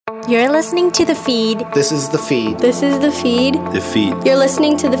You're listening to The Feed. This is The Feed. This is The Feed. The Feed. You're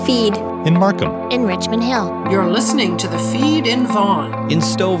listening to The Feed. In Markham. In Richmond Hill. You're listening to The Feed in Vaughan. In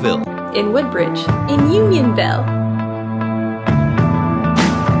Stouffville. In Woodbridge. In Unionville.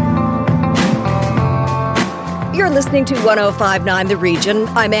 You're listening to 105.9 The Region.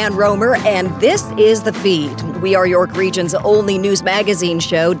 I'm Ann Romer, and this is The Feed. We are York Region's only news magazine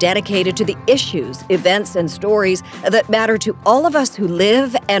show dedicated to the issues, events, and stories that matter to all of us who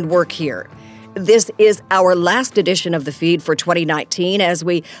live and work here. This is our last edition of The Feed for 2019. As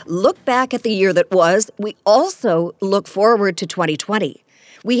we look back at the year that was, we also look forward to 2020.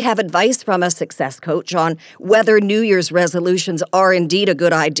 We have advice from a success coach on whether New Year's resolutions are indeed a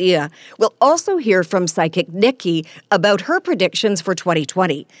good idea. We'll also hear from psychic Nikki about her predictions for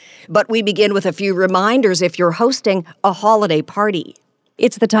 2020. But we begin with a few reminders if you're hosting a holiday party.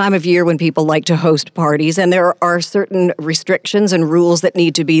 It's the time of year when people like to host parties, and there are certain restrictions and rules that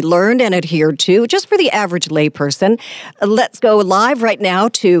need to be learned and adhered to, just for the average layperson. Let's go live right now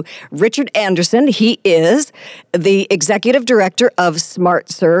to Richard Anderson. He is the Executive Director of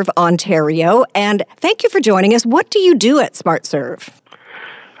SmartServe Ontario, and thank you for joining us. What do you do at SmartServe?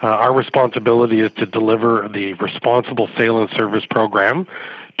 Our responsibility is to deliver the responsible sale and service program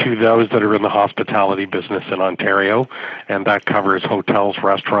to those that are in the hospitality business in Ontario, and that covers hotels,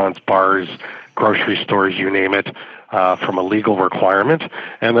 restaurants, bars, grocery stores, you name it, from a legal requirement.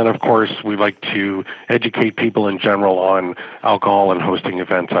 And then, of course, we like to educate people in general on alcohol and hosting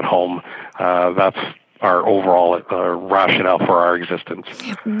events at home. That's our overall rationale for our existence.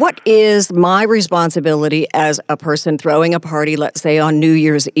 What is my responsibility as a person throwing a party, let's say, on New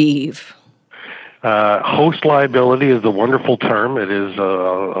Year's Eve? Host liability is a wonderful term. It is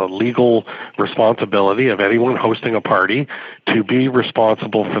a legal responsibility of anyone hosting a party to be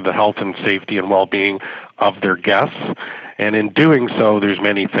responsible for the health and safety and well-being of their guests. And in doing so, there's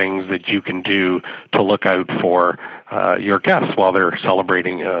many things that you can do to look out for your guests while they're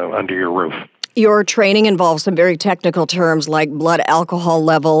celebrating under your roof. Your training involves some very technical terms like blood alcohol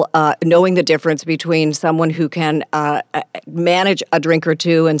level, knowing the difference between someone who can manage a drink or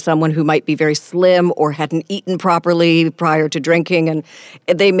two and someone who might be very slim or hadn't eaten properly prior to drinking, and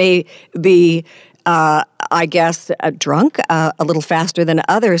they may be, drunk a little faster than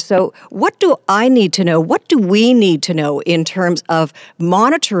others. So what do I need to know? What do we need to know in terms of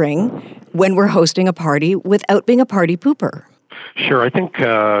monitoring when we're hosting a party without being a party pooper? Sure. I think,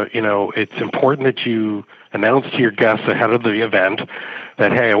 it's important that you announce to your guests ahead of the event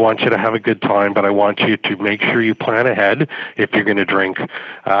that, hey, I want you to have a good time, but I want you to make sure you plan ahead if you're going to drink,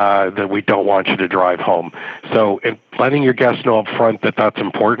 that we don't want you to drive home. So letting your guests know up front that that's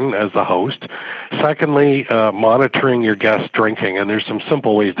important as the host. Secondly, monitoring your guests drinking, and there's some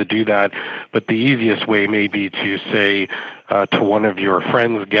simple ways to do that, but the easiest way may be to say to one of your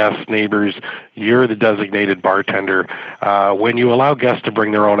friends, guests, neighbors, you're the designated bartender. When you allow guests to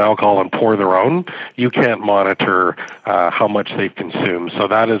bring their own alcohol and pour their own, you can't monitor how much they've consumed. So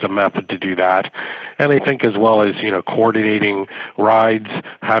that is a method to do that. And I think as well as, coordinating rides,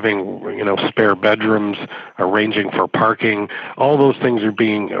 having, spare bedrooms, arranging for parking, all those things are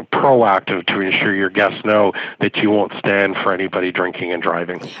being proactive to ensure your guests know that you won't stand for anybody drinking and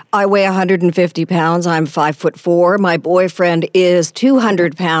driving. I weigh 150 pounds. I'm 5'4". My boyfriend is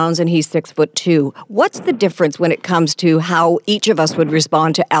 200 pounds and he's 6'2". What's the difference when it comes to how each of us would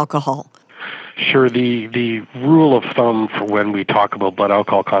respond to alcohol? Sure. The rule of thumb for when we talk about blood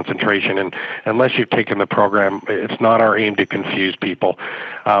alcohol concentration, and unless you've taken the program, it's not our aim to confuse people.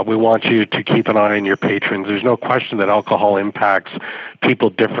 We want you to keep an eye on your patrons. There's no question that alcohol impacts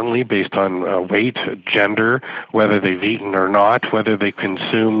people differently based on weight, gender, whether they've eaten or not, whether they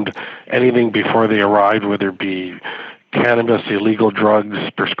consumed anything before they arrived, whether it be cannabis, illegal drugs,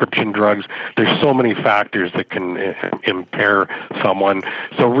 prescription drugs. There's so many factors that can impair someone.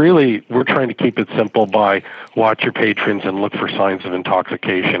 So really, we're trying to keep it simple by watch your patrons and look for signs of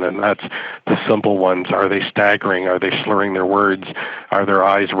intoxication. And that's the simple ones. Are they staggering? Are they slurring their words? Are their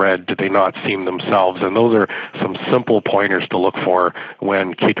eyes red? Do they not seem themselves? And those are some simple pointers to look for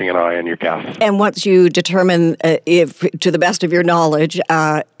when keeping an eye on your guests. And once you determine, if to the best of your knowledge,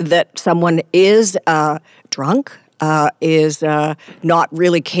 that someone is drunk, is not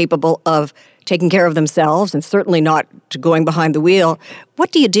really capable of taking care of themselves and certainly not going behind the wheel,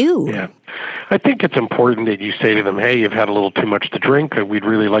 What do you do? Yeah. I think it's important that you say to them, hey, you've had a little too much to drink. We'd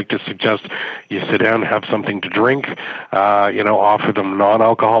really like to suggest you sit down and have something to drink. Offer them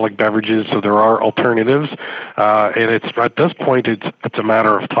non-alcoholic beverages, so there are alternatives. And it's at this point, it's a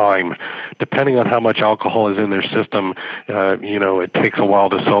matter of time. Depending on how much alcohol is in their system, it takes a while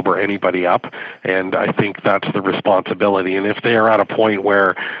to sober anybody up. And I think that's the responsibility. And if they are at a point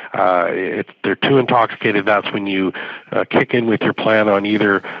where they're too intoxicated, that's when you kick in with your plan on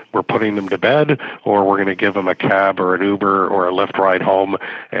either we're putting them to bed or we're going to give them a cab or an Uber or a Lyft ride home.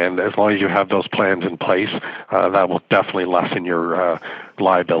 And as long as you have those plans in place, that will definitely lessen your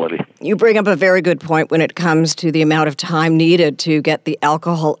liability. You bring up a very good point when it comes to the amount of time needed to get the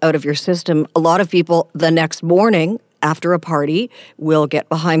alcohol out of your system. A lot of people the next morning after a party will get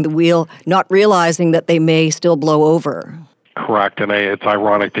behind the wheel, not realizing that they may still blow over. Correct, and it's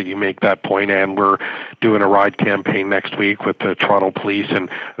ironic that you make that point, and we're doing a ride campaign next week with the Toronto Police, and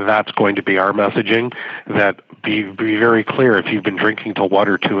that's going to be our messaging, that be very clear. If you've been drinking till 1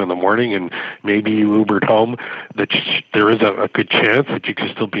 or 2 in the morning and maybe you Ubered home, that there is a good chance that you could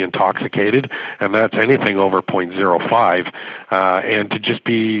still be intoxicated, and that's anything over 0.05, and to just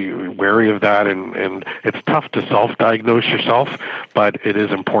be wary of that, and it's tough to self-diagnose yourself, but it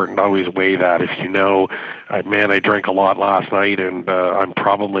is important to always weigh that. If you know, I drank a lot last night, and I'm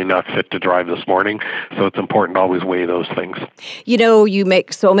probably not fit to drive this morning. So it's important to always weigh those things. You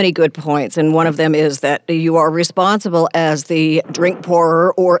make so many good points, and one of them is that you are responsible as the drink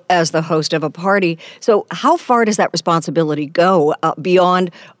pourer or as the host of a party. So how far does that responsibility go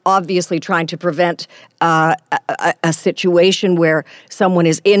beyond obviously trying to prevent a situation where someone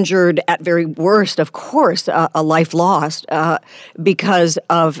is injured, at very worst, of course, a life lost because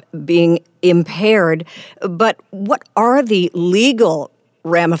of being impaired. But what are the legal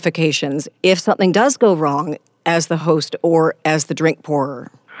ramifications if something does go wrong as the host or as the drink pourer?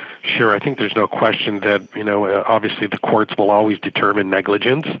 Sure. I think there's no question that, obviously the courts will always determine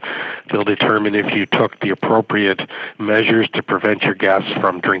negligence. They'll determine if you took the appropriate measures to prevent your guests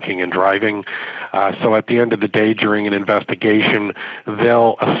from drinking and driving. So at the end of the day, during an investigation,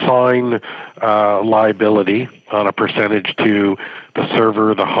 they'll assign liability on a percentage to the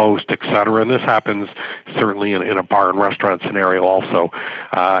server, the host, etc. And this happens certainly in a bar and restaurant scenario also.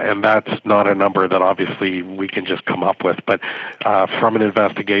 And that's not a number that obviously we can just come up with, but from an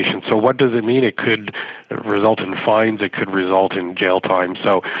investigation. So what does it mean? It could result in fines. It could result in jail time.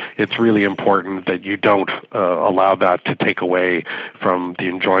 So it's really important that you don't allow that to take away from the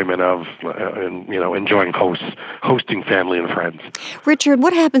enjoyment of, enjoying hosting family and friends. Richard,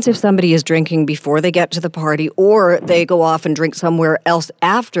 what happens if somebody is drinking before they get to the party or they go off and drink somewhere else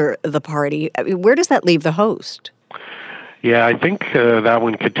after the party? I mean, where does that leave the host? Yeah, I think that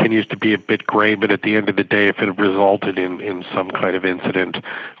one continues to be a bit gray, but at the end of the day, if it resulted in some kind of incident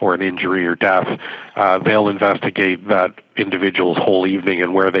or an injury or death, they'll investigate that individual's whole evening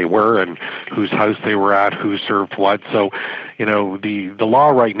and where they were and whose house they were at, who served what. So, the law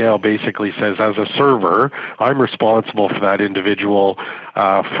right now basically says as a server, I'm responsible for that individual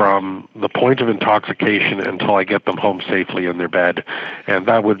from the point of intoxication until I get them home safely in their bed. And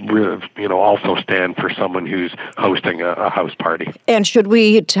that would, also stand for someone who's hosting a house party. And should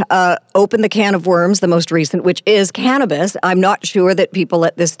we open the can of worms, the most recent, which is cannabis? I'm not sure that people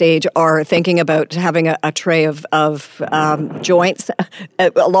at this stage are thinking about having a tray of joints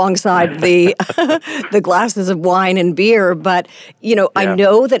alongside the the glasses of wine and beer. But, I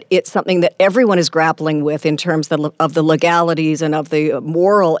know that it's something that everyone is grappling with in terms of the legalities and of the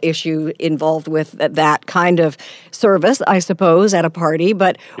moral issue involved with that kind of service, I suppose, at a party.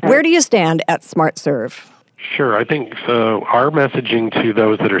 But where do you stand at Smart Serve? Sure. I think our messaging to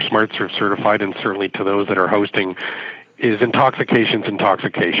those that are Smart Serve certified and certainly to those that are hosting is intoxication's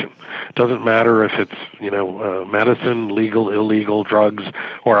intoxication. Doesn't matter if it's, medicine, legal, illegal, drugs,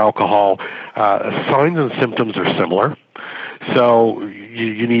 or alcohol. Signs and symptoms are similar. So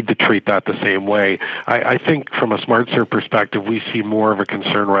you need to treat that the same way. I think from a Smart Serve perspective, we see more of a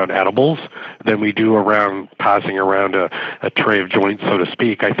concern around edibles than we do around passing around a tray of joints, so to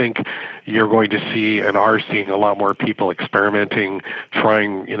speak. I think you're going to see and are seeing a lot more people experimenting,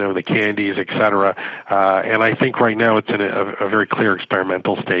 trying, the candies, etc. And I think right now it's in a very clear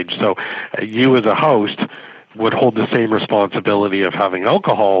experimental stage. So you as a host would hold the same responsibility of having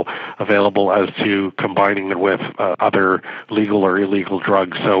alcohol available as to combining it with other legal or illegal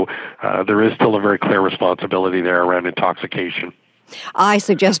drugs. So there is still a very clear responsibility there around intoxication. I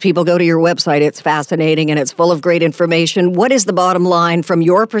suggest people go to your website. It's fascinating and it's full of great information. What is the bottom line from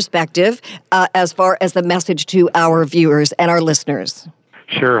your perspective as far as the message to our viewers and our listeners?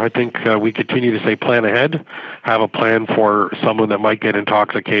 Sure. I think we continue to say plan ahead, have a plan for someone that might get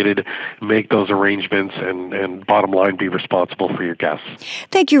intoxicated, make those arrangements, and bottom line, be responsible for your guests.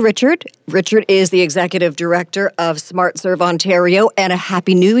 Thank you, Richard. Richard is the Executive Director of SmartServe Ontario, and a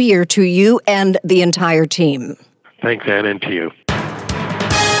Happy New Year to you and the entire team. Thanks, Anne, and to you.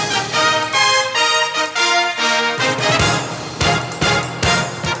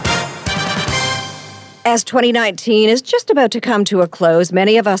 As 2019 is just about to come to a close,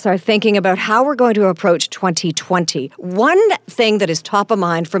 many of us are thinking about how we're going to approach 2020. One thing that is top of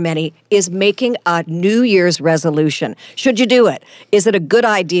mind for many is making a New Year's resolution. Should you do it? Is it a good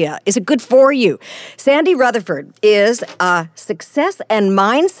idea? Is it good for you? Sandy Rutherford is a success and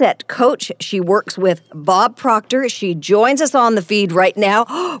mindset coach. She works with Bob Proctor. She joins us on the feed right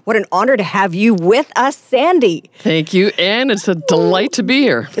now. What an honor to have you with us, Sandy. Thank you, Anne. It's a delight to be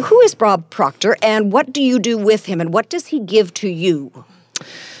here. Who is Bob Proctor, and what do you do with him, and what does he give to you?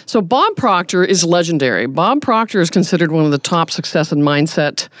 So Bob Proctor is legendary. Bob Proctor is considered one of the top success and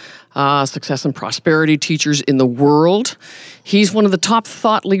mindset, success and prosperity teachers in the world. He's one of the top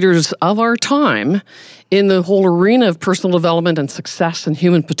thought leaders of our time in the whole arena of personal development and success and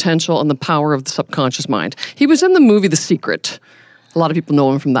human potential and the power of the subconscious mind. He was in the movie The Secret. A lot of people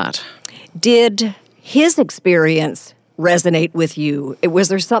know him from that. Did his experience resonate with you? Was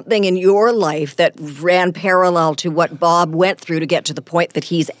there something in your life that ran parallel to what Bob went through to get to the point that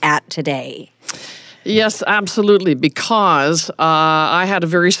he's at today? Yes, absolutely, because I had a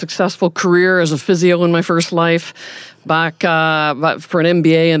very successful career as a physio in my first life, back for an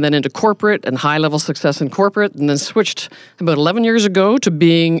MBA and then into corporate and high-level success in corporate, and then switched about 11 years ago to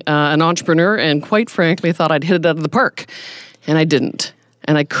being an entrepreneur, and quite frankly, thought I'd hit it out of the park, and I didn't.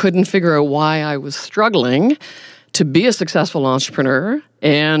 And I couldn't figure out why I was struggling to be a successful entrepreneur.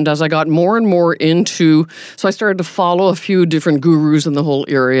 And as I got more and more into, so I started to follow a few different gurus in the whole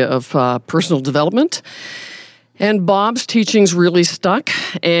area of personal development. And Bob's teachings really stuck,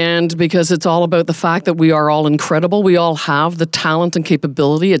 and because it's all about the fact that we are all incredible. We all have the talent and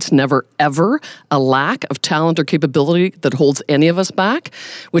capability. It's never, ever a lack of talent or capability that holds any of us back,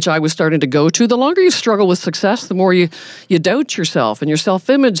 which I was starting to go to. The longer you struggle with success, the more you doubt yourself, and your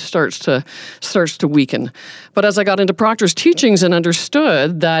self-image starts to weaken. But as I got into Proctor's teachings and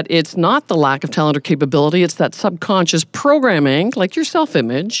understood that it's not the lack of talent or capability, it's that subconscious programming, like your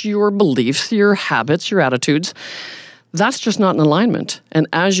self-image, your beliefs, your habits, your attitudes, that's just not in alignment. And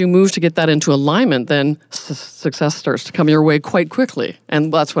as you move to get that into alignment, then success starts to come your way quite quickly.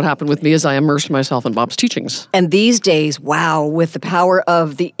 And that's what happened with me as I immersed myself in Bob's teachings. And these days, wow, with the power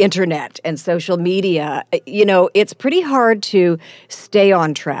of the internet and social media, you know, it's pretty hard to stay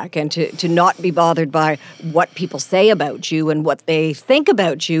on track and to not be bothered by what people say about you and what they think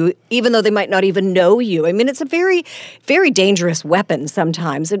about you, even though they might not even know you. I mean, it's a very, very dangerous weapon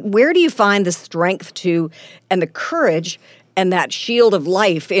sometimes. And where do you find the strength to and the courage and that shield of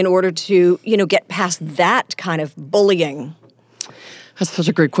life in order to, you know, get past that kind of bullying? That's such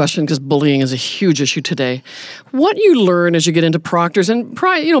a great question, because bullying is a huge issue today. What you learn as you get into Proctor's, and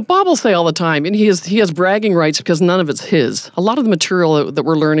you know, Bob will say all the time, and he has bragging rights because none of it's his. A lot of the material that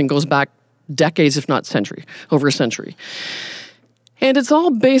we're learning goes back decades, if not over a century. And it's all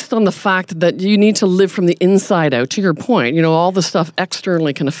based on the fact that you need to live from the inside out. To your point, you know, all the stuff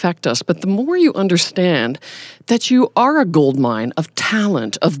externally can affect us. But the more you understand that you are a goldmine of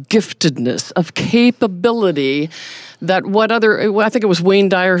talent, of giftedness, of capability, that I think it was Wayne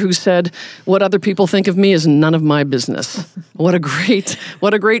Dyer who said, "What other people think of me is none of my business." What a great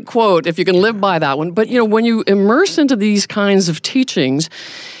quote, if you can live by that one. But, you know, when you immerse into these kinds of teachings,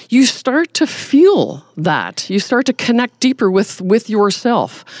 you start to feel that. You start to connect deeper with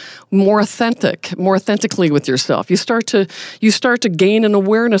yourself, more authentically with yourself. You start to gain an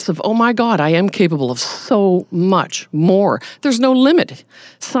awareness of, oh my God, I am capable of so much more. There's no limit.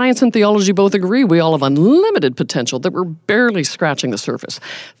 Science and theology both agree we all have unlimited potential, that we're barely scratching the surface.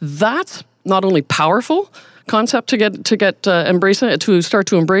 That's not only powerful concept to start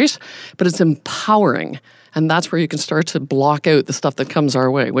to embrace, but it's empowering. And that's where you can start to block out the stuff that comes our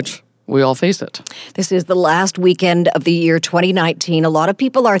way, which we all face it. This is the last weekend of the year 2019. A lot of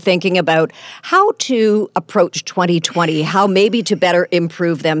people are thinking about how to approach 2020, how maybe to better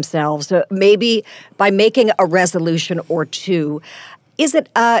improve themselves, maybe by making a resolution or two. Is it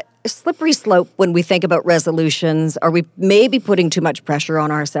a slippery slope when we think about resolutions? Are we maybe putting too much pressure on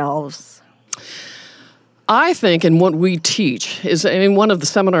ourselves? I think, and what we teach is, one of the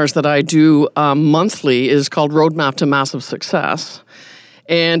seminars that I do monthly is called Roadmap to Massive Success.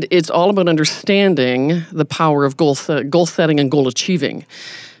 And it's all about understanding the power of goal setting and goal achieving.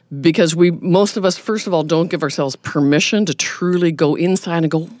 Because most of us, first of all, don't give ourselves permission to truly go inside and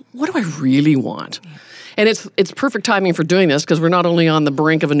go, what do I really want? And it's perfect timing for doing this because we're not only on the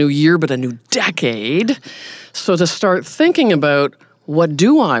brink of a new year, but a new decade. So to start thinking about what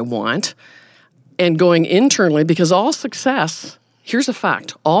do I want and going internally, because all success, here's a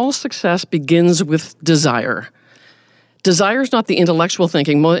fact, all success begins with desire. Desire is not the intellectual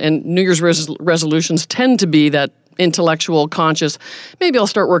thinking, and New Year's resolutions tend to be that intellectual, conscious, maybe I'll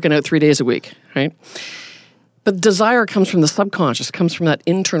start working out 3 days a week, right? But desire comes from the subconscious, comes from that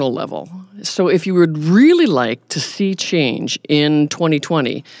internal level. So if you would really like to see change in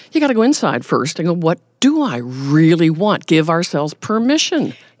 2020, you got to go inside first and go, what do I really want? Give ourselves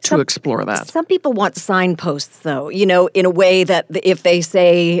permission to explore that. Some people want signposts, though, in a way that if they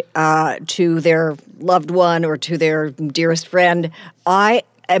say to their loved one or to their dearest friend, I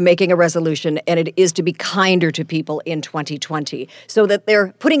am making a resolution, and it is to be kinder to people in 2020, so that they're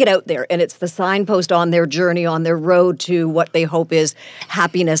putting it out there, and it's the signpost on their journey, on their road to what they hope is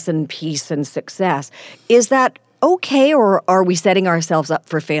happiness and peace and success. Is that okay, or are we setting ourselves up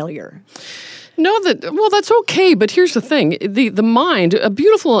for failure? No, that's okay, but here's the thing. The mind, a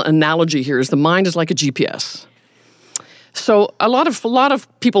beautiful analogy here is the mind is like a GPS. So a lot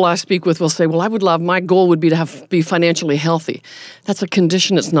of people I speak with will say, well, my goal would be to be financially healthy. That's a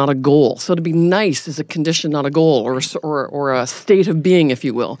condition, it's not a goal. So to be nice is a condition, not a goal, or a state of being, if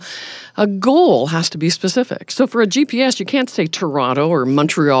you will. A goal has to be specific. So for a GPS, you can't say Toronto or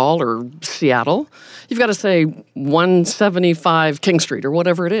Montreal or Seattle. You've got to say 175 King Street or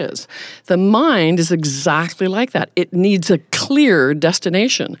whatever it is. The mind is exactly like that. It needs a clear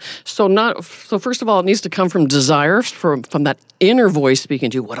destination. So first of all, it needs to come from desire, from that inner voice speaking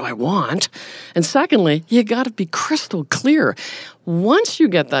to you, what do I want? And secondly, you got to be crystal clear. Once you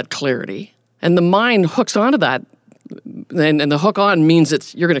get that clarity and the mind hooks onto that, and the hook on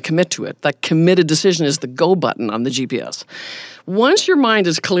means you're going to commit to it. That committed decision is the go button on the GPS. Once your mind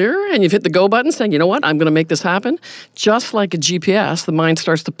is clear and you've hit the go button saying, you know what, I'm going to make this happen, just like a GPS, the mind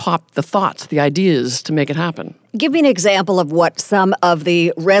starts to pop the thoughts, the ideas to make it happen. Give me an example of what some of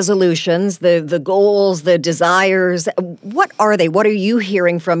the resolutions, the goals, the desires, what are they? What are you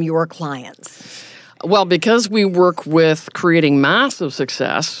hearing from your clients? Well, because we work with creating massive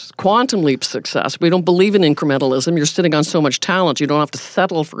success, quantum leap success, we don't believe in incrementalism. You're sitting on so much talent, you don't have to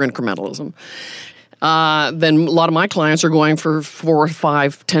settle for incrementalism. Then a lot of my clients are going for 4,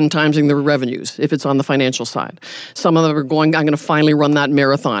 5, 10 times their revenues if it's on the financial side. Some of them are going, I'm going to finally run that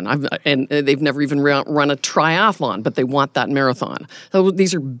marathon. And they've never even run a triathlon, but they want that marathon. So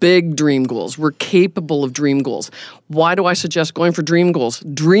these are big dream goals. We're capable of dream goals. Why do I suggest going for dream goals?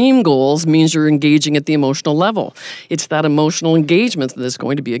 Dream goals means you're engaging at the emotional level. It's that emotional engagement that is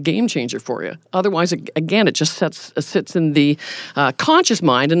going to be a game changer for you. Otherwise, again, it just sits in the conscious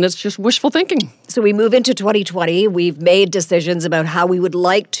mind, and it's just wishful thinking. So we move into 2020. We've made decisions about how we would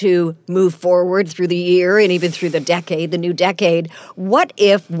like to move forward through the year and even through the decade, the new decade. What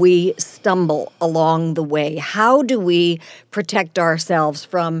if we stumble along the way? How do we protect ourselves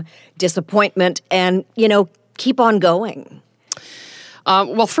from disappointment and, keep on going?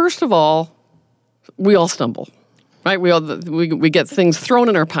 Well, first of all, we all stumble, right? We get things thrown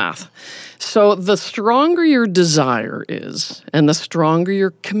in our path. So the stronger your desire is, and the stronger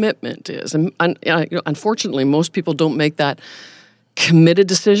your commitment is, and unfortunately, most people don't make that committed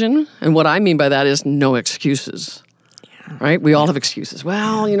decision. And what I mean by that is no excuses. Right? We all have excuses.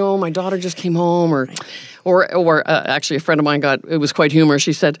 Well, my daughter just came home, or actually a friend of mine it was quite humorous.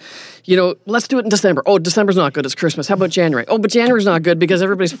 She said, let's do it in December. Oh, December's not good. It's Christmas. How about January? Oh, but January's not good because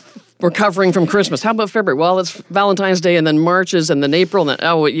everybody's recovering from Christmas. How about February? Well, it's Valentine's Day, and then March is, and then April, and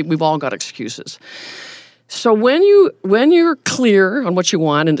then, we've all got excuses. So when you're clear on what you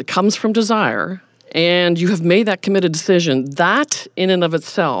want and it comes from desire, and you have made that committed decision, that in and of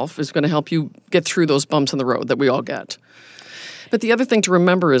itself is going to help you get through those bumps in the road that we all get. But the other thing to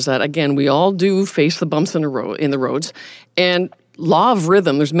remember is that, again, we all do face the bumps in the roads. And law of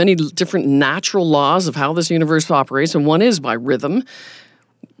rhythm, there's many different natural laws of how this universe operates, and one is by rhythm.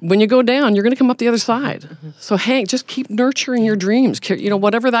 When you go down, you're going to come up the other side. So, just keep nurturing your dreams.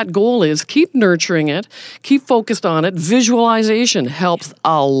 Whatever that goal is, keep nurturing it. Keep focused on it. Visualization helps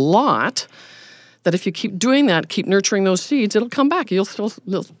a lot. That if you keep doing that, keep nurturing those seeds, it'll come back. You'll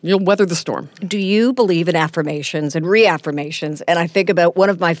weather the storm. Do you believe in affirmations and reaffirmations? And I think about one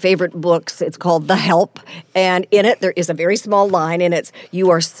of my favorite books. It's called The Help. And in it, there is a very small line, and it's, you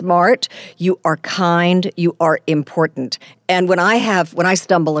are smart, you are kind, you are important. And when I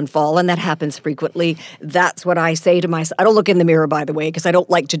stumble and fall, and that happens frequently, that's what I say to myself. I don't look in the mirror, by the way, because I don't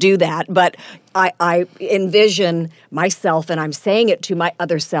like to do that. But I envision myself, and I'm saying it to my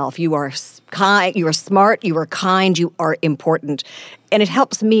other self. You are kind, you are smart, you are kind, you are important. And it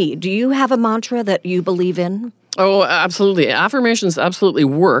helps me. Do you have a mantra that you believe in? Oh, absolutely. Affirmations absolutely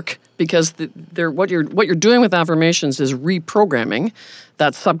work because what you're doing with affirmations is reprogramming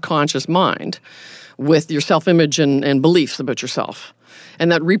that subconscious mind with your self-image and beliefs about yourself.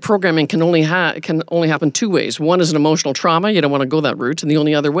 And that reprogramming can only happen two ways. One is an emotional trauma. You don't want to go that route. And the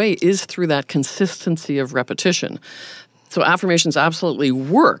only other way is through that consistency of repetition. So affirmations absolutely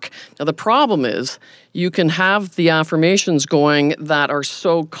work. Now, the problem is you can have the affirmations going that are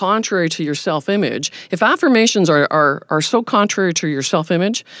so contrary to your self-image. If affirmations are so contrary to your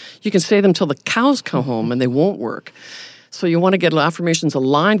self-image, you can say them till the cows come home and they won't work. So you want to get affirmations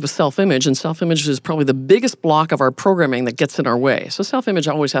aligned with self-image, and self-image is probably the biggest block of our programming that gets in our way. So self-image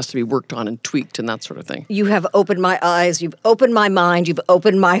always has to be worked on and tweaked and that sort of thing. You have opened my eyes, you've opened my mind, you've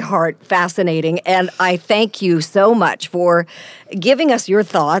opened my heart. Fascinating. And I thank you so much for giving us your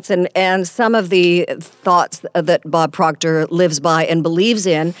thoughts and some of the thoughts that Bob Proctor lives by and believes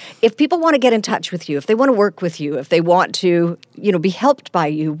in. If people want to get in touch with you, if they want to work with you, if they want to, be helped by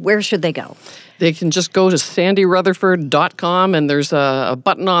you, where should they go? They can just go to sandyrutherford.com, and there's a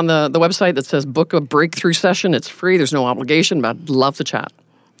button on the website that says book a breakthrough session. It's free. There's no obligation, but I'd love to chat.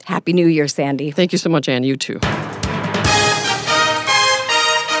 Happy New Year, Sandy. Thank you so much, Anne. You too.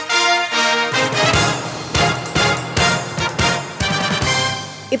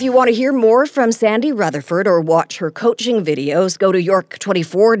 If you want to hear more from Sandy Rutherford or watch her coaching videos, go to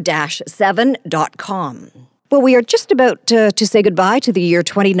york24-7.com. Well, we are just about to say goodbye to the year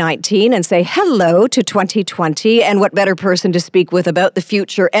 2019 and say hello to 2020. And what better person to speak with about the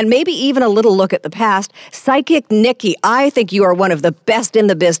future and maybe even a little look at the past? Psychic Nikki. I think you are one of the best in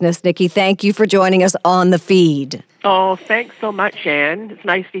the business, Nikki. Thank you for joining us on the feed. Oh, thanks so much, Anne. It's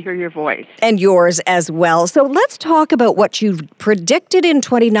nice to hear your voice. And yours as well. So let's talk about what you predicted in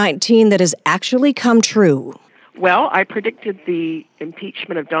 2019 that has actually come true. Well, I predicted the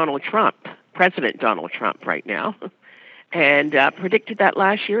impeachment of Donald Trump. President Donald Trump right now, and predicted that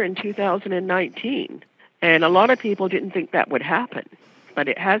last year in 2019. And a lot of people didn't think that would happen, but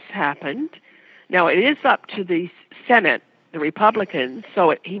it has happened. Now, it is up to the Senate, the Republicans,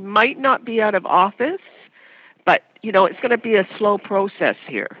 so he might not be out of office, but, it's going to be a slow process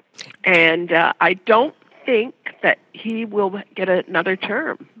here. And I don't think that he will get another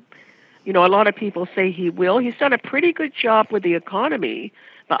term. A lot of people say he will. He's done a pretty good job with the economy,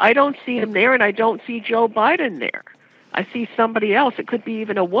 but I don't see him there, and I don't see Joe Biden there. I see somebody else. It could be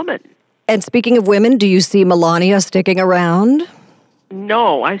even a woman. And speaking of women, do you see Melania sticking around?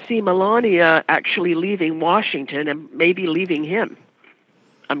 No, I see Melania actually leaving Washington and maybe leaving him.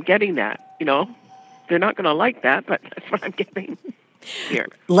 I'm getting that, They're not going to like that, but that's what I'm getting here.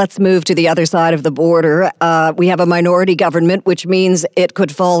 Let's move to the other side of the border. We have a minority government, which means it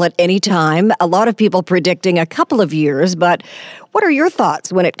could fall at any time. A lot of people predicting a couple of years, but what are your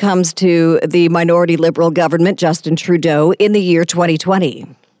thoughts when it comes to the minority Liberal government, Justin Trudeau, in the year 2020?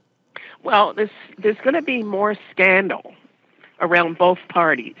 Well, there's going to be more scandal around both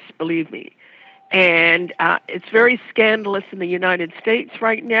parties, believe me. And it's very scandalous in the United States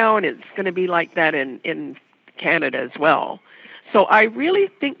right now, and it's going to be like that in Canada as well. So I really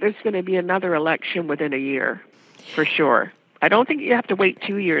think there's going to be another election within a year, for sure. I don't think you have to wait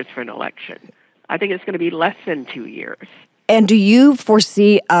 2 years for an election. I think it's going to be less than 2 years. And do you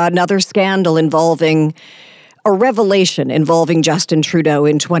foresee another scandal involving, a revelation involving Justin Trudeau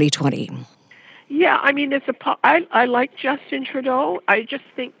in 2020? Yeah, I mean, I like Justin Trudeau. I just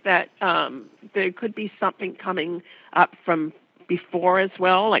think that there could be something coming up from before as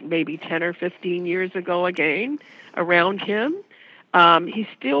well, like maybe 10 or 15 years ago again, around him. He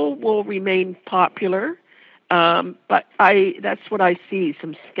still will remain popular, but that's what I see,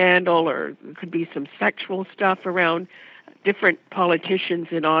 some scandal, or it could be some sexual stuff around different politicians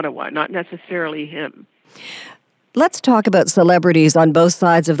in Ottawa, not necessarily him. Let's talk about celebrities on both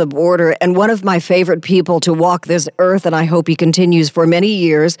sides of the border. And one of my favorite people to walk this earth, and I hope he continues for many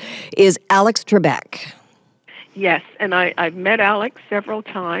years, is Alex Trebek. Yes, and I've met Alex several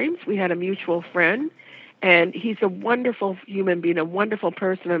times. We had a mutual friend. And he's a wonderful human being, a wonderful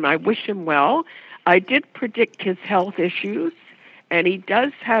person, and I wish him well. I did predict his health issues, and he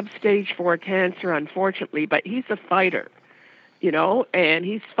does have stage 4 cancer, unfortunately, but he's a fighter, and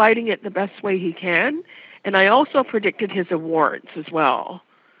he's fighting it the best way he can. And I also predicted his awards as well.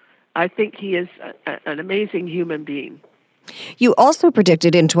 I think he is an amazing human being. You also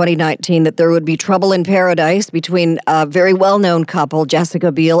predicted in 2019 that there would be trouble in paradise between a very well-known couple,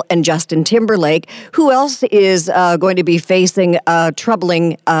 Jessica Biel and Justin Timberlake. Who else is going to be facing a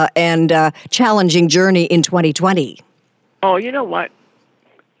troubling and challenging journey in 2020? Oh, you know what?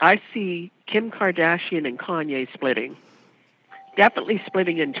 I see Kim Kardashian and Kanye splitting. Definitely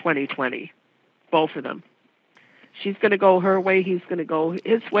splitting in 2020. Both of them. She's going to go her way. He's going to go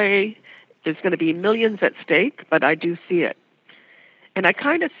his way. There's going to be millions at stake, but I do see it. And I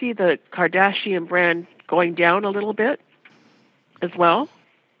kind of see the Kardashian brand going down a little bit as well.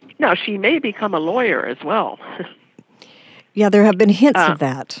 Now, she may become a lawyer as well. Yeah, there have been hints of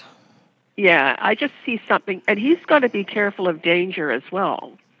that. Yeah, I just see something. And he's got to be careful of danger as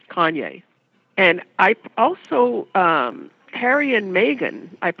well, Kanye. And I also, Harry and Meghan,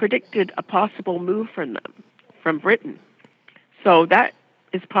 I predicted a possible move from them, from Britain. So that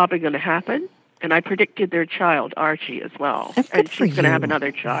is probably going to happen. And I predicted their child, Archie, as well. And she's going to have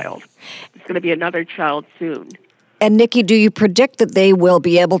another child. It's going to be another child soon. And Nikki, do you predict that they will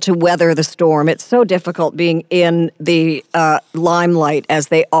be able to weather the storm? It's so difficult being in the limelight as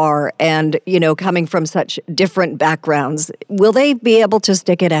they are and, you know, coming from such different backgrounds. Will they be able to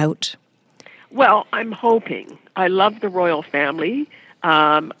stick it out? Well, I'm hoping. I love the royal family.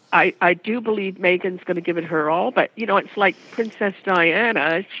 I do believe Meghan's going to give it her all, but, you know, it's like Princess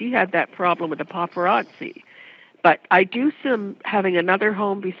Diana. She had that problem with the paparazzi. But I do see them having another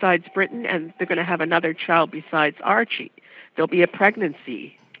home besides Britain, and they're going to have another child besides Archie. There'll be a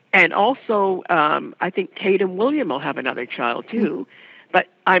pregnancy. And also, I think Kate and William will have another child, too. But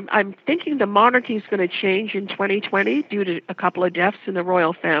I'm thinking the monarchy is going to change in 2020 due to a couple of deaths in the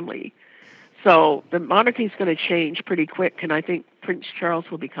royal family. So the monarchy is going to change pretty quick, and I think Prince Charles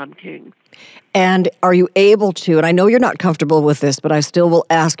will become king. And are you able to, and I know you're not comfortable with this, but I still will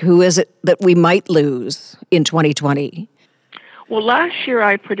ask, who is it that we might lose in 2020? Well, last year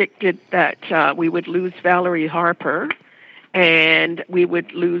I predicted that we would lose Valerie Harper and we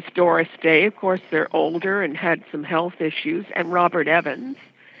would lose Doris Day. Of course, they're older and had some health issues, and Robert Evans,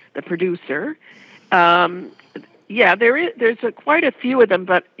 the producer. Yeah, there's quite a few of them,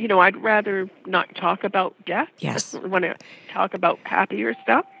 but, you know, I'd rather not talk about death. Yes. I want to talk about happier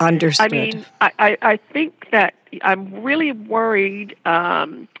stuff. Understood. I mean, I think that I'm really worried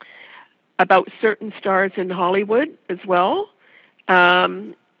about certain stars in Hollywood as well.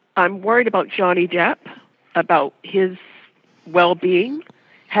 I'm worried about Johnny Depp, about his well-being,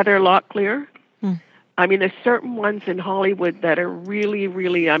 Heather Locklear. I mean, there's certain ones in Hollywood that are really,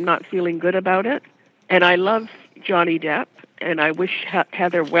 really, I'm not feeling good about it. And I love Johnny Depp, and I wish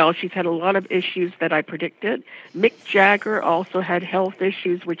Heather well. She's had a lot of issues that I predicted. Mick Jagger also had health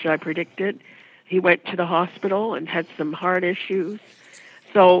issues, which I predicted. He went to the hospital and had some heart issues.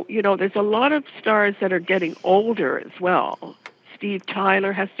 So, you know, there's a lot of stars that are getting older as well. Steve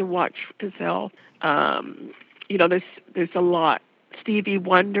Tyler has to watch his health. You know, there's a lot. Stevie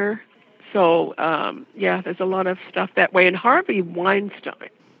Wonder. So, yeah, there's a lot of stuff that way. And Harvey Weinstein,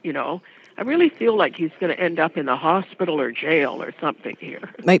 you know, I really feel like he's going to end up in the hospital or jail or something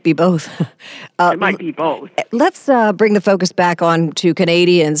here. Might be both. It might be both. Let's bring the focus back on to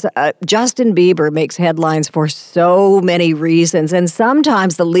Canadians. Justin Bieber makes headlines for so many reasons, and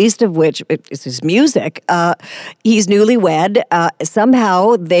sometimes the least of which is his music. He's newlywed.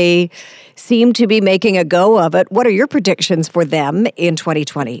 Somehow they seem to be making a go of it. What are your predictions for them in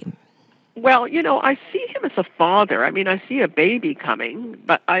 2020? Well, you know, I see him as a father. I mean, I see a baby coming,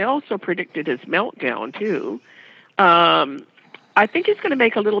 but I also predicted his meltdown, too. I think he's going to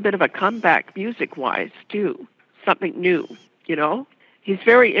make a little bit of a comeback music-wise, too. Something new, you know. He's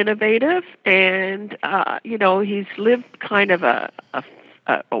very innovative, and, you know, he's lived kind of a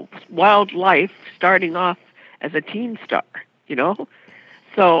wild life starting off as a teen star, you know.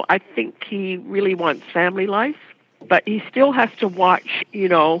 So I think he really wants family life, but he still has to watch, you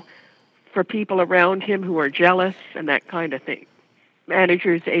know, for people around him who are jealous and that kind of thing.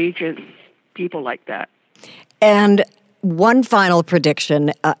 Managers, agents, people like that. And one final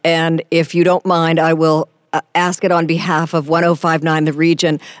prediction, and if you don't mind, I will ask it on behalf of 105.9 The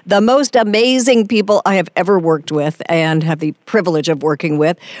Region. The most amazing people I have ever worked with and have the privilege of working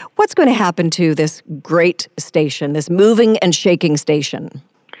with. What's going to happen to this great station, this moving and shaking station?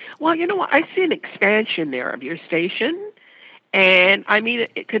 Well, you know what? I see an expansion there of your station. And, I mean,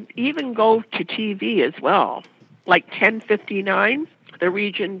 it could even go to TV as well, like 1059, the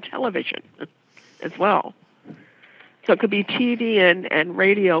Region Television as well. So it could be TV and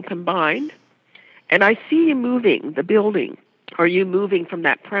radio combined. And I see you moving the building, or you moving from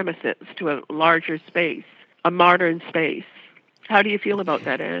that premises to a larger space, a modern space. How do you feel about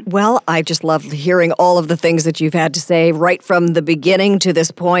that, Anne? Well, I just love hearing all of the things that you've had to say right from the beginning to this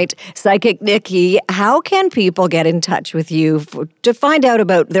point. Psychic Nikki, how can people get in touch with you to find out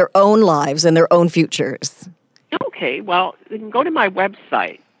about their own lives and their own futures? Okay, well, you can go to my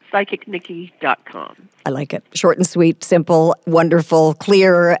website, psychicnikki.com. I like it. Short and sweet, simple, wonderful,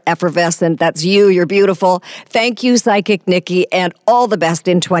 clear, effervescent. That's you. You're beautiful. Thank you, Psychic Nikki, and all the best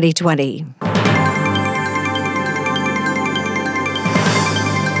in 2020.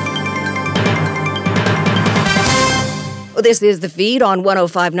 This is The Feed on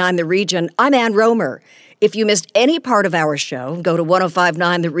 105.9 The Region. I'm Ann Romer. If you missed any part of our show, go to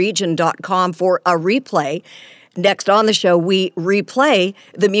 1059theregion.com for a replay. Next on the show, we replay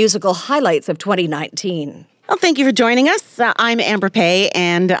the musical highlights of 2019. Well, thank you for joining us. I'm Amber Pay,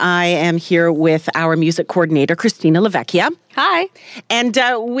 and I am here with our music coordinator, Christina LaVecchia. Hi. And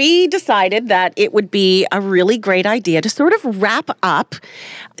we decided that it would be a really great idea to sort of wrap up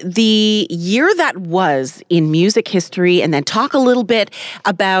the year that was in music history and then talk a little bit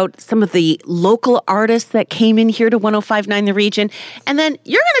about some of the local artists that came in here to 105.9 The Region. And then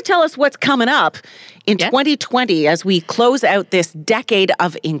you're going to tell us what's coming up in 2020 as we close out this decade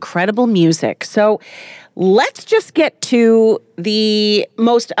of incredible music. So let's just get to the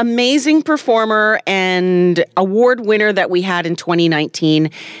most amazing performer and award winner that we had in 2019,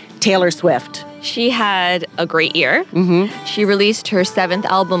 Taylor Swift. She had a great year. She released her 7th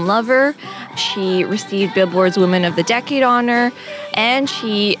album, Lover. She received Billboard's Woman of the Decade honor, and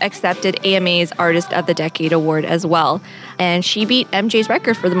she accepted AMA's Artist of the Decade award as well. And she beat MJ's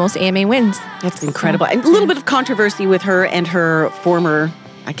record for the most AMA wins. That's incredible. And a little bit of controversy with her and her former,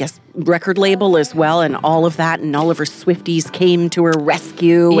 I guess, record label as well, and all of that, and all of her Swifties came to her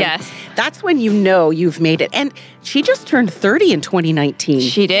rescue. Yes. That's when you know you've made it. And she just turned 30 in 2019.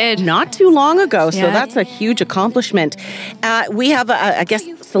 She did. Not too long ago, so Yeah. that's a huge accomplishment. We have, I guess,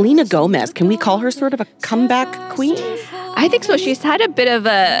 Selena Gomez. Can we call her sort of a comeback queen? I think so. She's had a bit of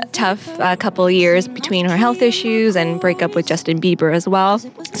a tough couple of years between her health issues and breakup with Justin Bieber as well.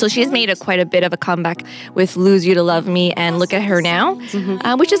 So she's made quite a bit of a comeback with Lose You to Love Me and Look at Her Now,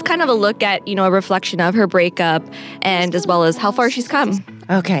 which is kind of a look at, a reflection of her breakup and as well as how far she's come.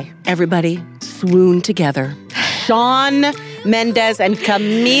 Okay, everybody, swoon together. Shawn Mendes and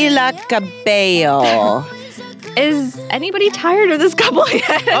Camila Cabello. Is anybody tired of this couple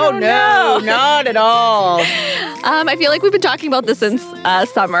yet? Oh, no, not at all. I feel like we've been talking about this since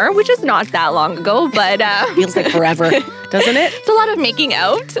summer, which is not that long ago, but Feels like forever, doesn't it? it's a lot of making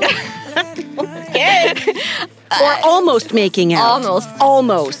out. Or almost making out.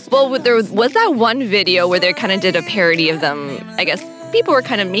 Almost. Well, there was that one video where they kind of did a parody of them. I guess people were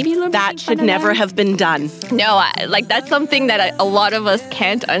kind of maybe a little That should never have been done. No, that's something that a lot of us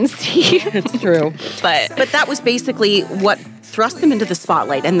can't unsee. It's true. But that was basically what thrust them into the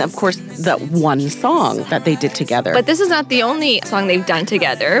spotlight. And of course, that one song that they did together. But this is not the only song they've done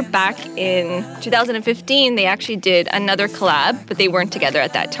together. Back in 2015, they actually did another collab, but they weren't together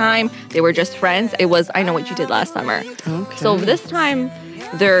at that time. They were just friends. It was I Know What You Did Last Summer. Okay. So this time,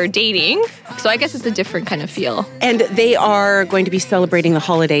 they're dating. So I guess it's a different kind of feel. And they are going to be celebrating the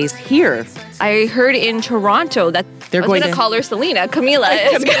holidays here. I heard in Toronto that They're I was going going to to call her Selena. Camila.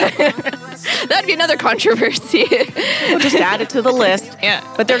 That'd be another controversy. We'll just add it to the list. Yeah.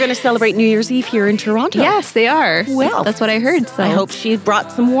 But they're going to celebrate New Year's Eve here in Toronto. Yes, they are. Well, that's what I heard. So I hope she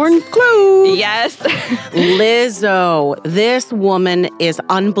brought some warm clothes. Yes. Lizzo. This woman is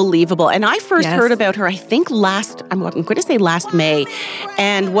unbelievable. And I first heard about her, I think I'm going to say last May.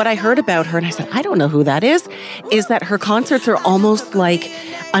 And what I heard about her, and I said, I don't know who that is that her concerts are almost like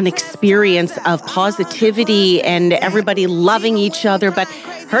an experience of positivity and everybody loving each other. But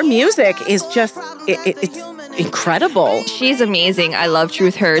her music is just, it's incredible. She's amazing. I love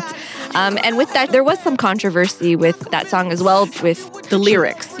Truth Hurts. And with that, there was some controversy with that song as well, with the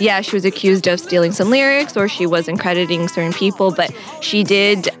lyrics. She was accused of stealing some lyrics, or she wasn't crediting certain people, but she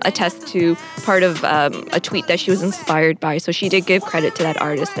did attest to part of a tweet that she was inspired by. So she did give credit to that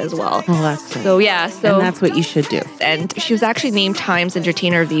artist as well. Oh, that's good. So yeah, and that's what you should do. And she was actually named Times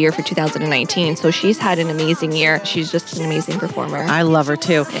Entertainer of the Year for 2019. So she's had an amazing year. She's just an amazing performer. I love her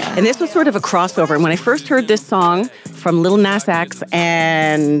too. Yeah. And this was sort of a crossover. And when I first heard this song from Lil Nas X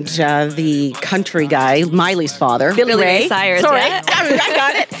and the country guy, Miley's father, Billy Ray Cyrus. Sorry, Yeah. I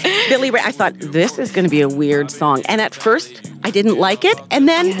got it. Billy Ray. I thought, this is going to be a weird song. And at first, I didn't like it. And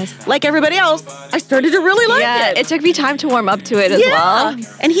then, like everybody else, I started to really like it. It took me time to warm up to it as well.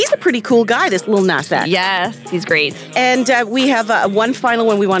 And he's a pretty cool guy, this Lil Nas X. Yes, he's great. And we have one final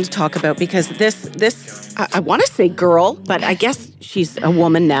one we want to talk about, because this I want to say girl, but I guess She's a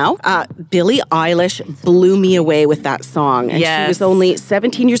woman now. Billie Eilish blew me away with that song. And she was only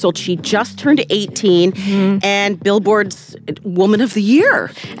 17 years old. She just turned 18 and Billboard's Woman of the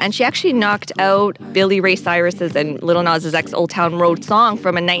Year. And she actually knocked out Billy Ray Cyrus's and Lil Nas X's Old Town Road song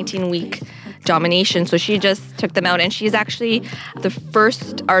from a 19-week domination. So she just took them out, and she's actually the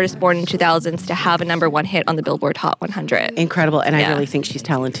first artist born in 2000s to have a #1 hit on the Billboard Hot 100. Incredible, and I really think she's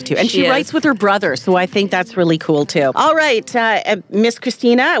talented too. And she writes with her brother, so I think that's really cool too. All right, Miss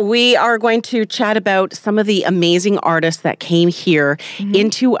Christina, we are going to chat about some of the amazing artists that came here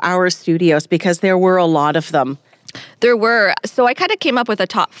into our studios, because there were a lot of them. There were. So I kind of came up with a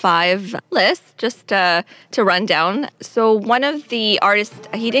top 5 list just to run down. So one of the artists,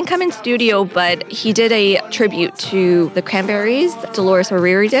 he didn't come in studio, but he did a tribute to the Cranberries, Dolores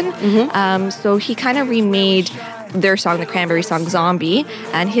O'Riordan. So he kind of remade their song, the Cranberry song, Zombie,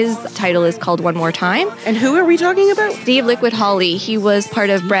 and his title is called One More Time. And who are we talking about? Steve Liquid Hawley. He was part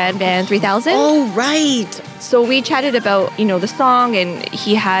of Brand Band 3000. Oh, right. So we chatted about, the song, and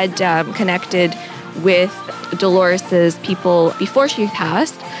he had connected with Dolores's people before she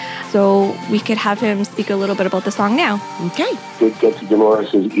passed. So we could have him speak a little bit about the song now. Okay. It gets to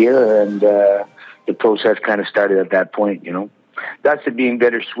Dolores's ear, and the process kind of started at that point, That's it being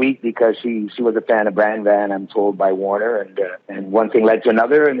bittersweet, because she was a fan of Brand Van, I'm told, by Warner, and one thing led to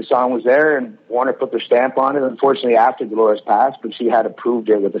another, and the song was there, and Warner put their stamp on it. Unfortunately, after Dolores passed, but she had approved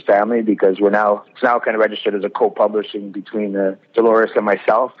it with the family, because it's now kind of registered as a co-publishing between Dolores and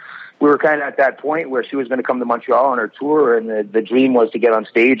myself. We were kind of at that point where she was going to come to Montreal on her tour, and the dream was to get on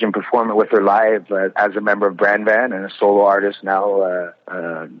stage and perform it with her live as a member of Brand Van and a solo artist now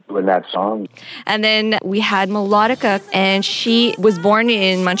doing that song. And then we had Melodica, and she was born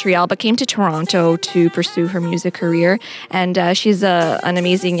in Montreal but came to Toronto to pursue her music career. And she's an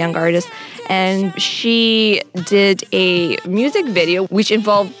amazing young artist. And she did a music video which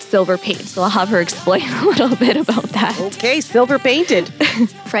involved silver paint. So I'll have her explain a little bit about that. Okay, silver painted.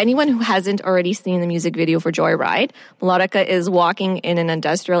 For anyone who hasn't already seen the music video for Joyride, Melodica is walking in an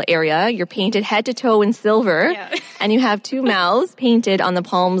industrial area. You're painted head to toe in silver, and you have 2 mouths painted on the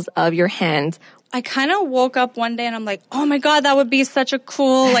palms of your hands. I kind of woke up one day and I'm like, oh my God, that would be such a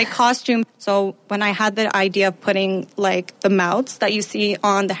cool costume. So when I had the idea of putting the mouths that you see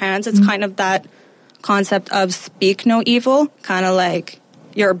on the hands, it's kind of that concept of speak no evil, kind of like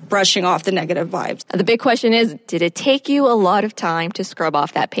you're brushing off the negative vibes. The big question is, did it take you a lot of time to scrub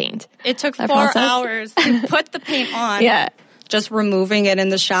off that paint? It took 4 hours to put the paint on. Yeah. Just removing it in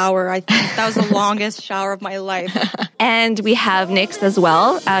the shower. I think that was the longest shower of my life. And we have Nyx as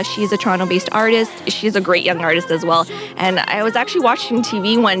well. She's a Toronto-based artist. She's a great young artist as well. And I was actually watching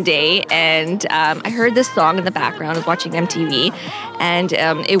TV one day, and I heard this song in the background. I was watching MTV, and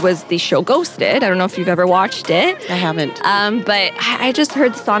it was the show Ghosted. I don't know if you've ever watched it. I haven't. But I just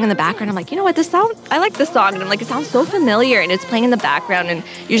heard the song in the background. I'm like, you know what? I like this song. And I'm like, it sounds so familiar. And it's playing in the background. And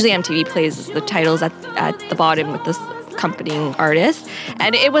usually MTV plays the titles at the bottom with this accompanying artist,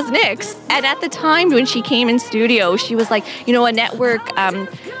 and it was Nyx. And at the time when she came in studio, she was like, a network,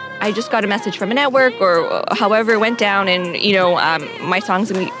 I just got a message from a network, or however it went down, and my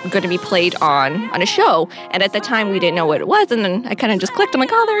song's going to be played on a show. And at the time we didn't know what it was, and then I kind of just clicked. I'm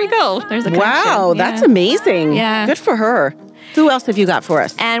like, oh, there you go, there's a connection. Wow, that's amazing. Yeah, good for her. Who else have you got for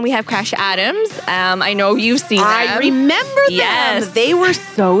us? And we have Crash Adams. I know you've seen them. I remember them. Yes. They were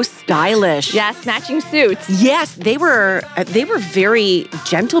so stylish. Yes, matching suits. Yes, they were very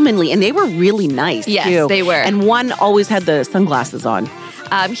gentlemanly, and they were really nice, yes, they were. And one always had the sunglasses on.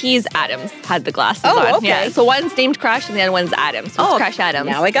 He's Adams, had the glasses on. Okay. Yeah. So one's named Crash and the other one's Adams. So it's Crash Adams.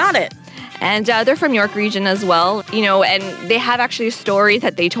 Now I got it. And they're from York region as well, and they have actually a story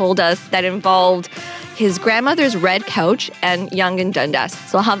that they told us that involved his grandmother's red couch and Yonge and Dundas.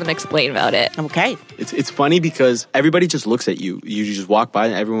 So I'll have them explain about it. Okay. It's funny because everybody just looks at you. You just walk by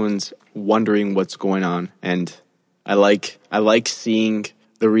and everyone's wondering what's going on. And I like seeing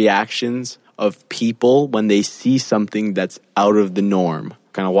the reactions of people when they see something that's out of the norm.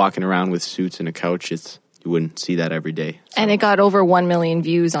 Kind of walking around with suits and a couch, you wouldn't see that every day. So. And it got over 1 million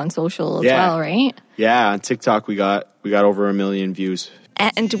views on social as well, right? Yeah, on TikTok we got over 1 million views.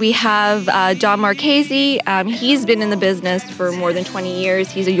 And we have Don Marchese. He's been in the business for more than 20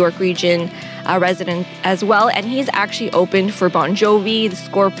 years. He's a York Region resident as well. And he's actually opened for Bon Jovi, the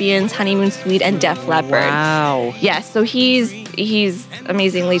Scorpions, Honeymoon Suite, and Def Leppard. Wow. Yes, so he's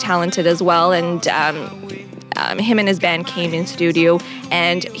amazingly talented as well. And him and his band came in studio.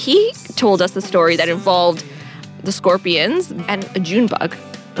 And he told us a story that involved the Scorpions and a June bug.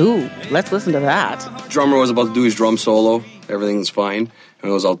 Ooh, let's listen to that. Drummer was about to do his drum solo. Everything's fine. And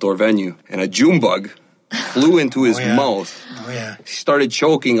it was outdoor venue. And a June bug flew into his mouth. Oh, yeah. He started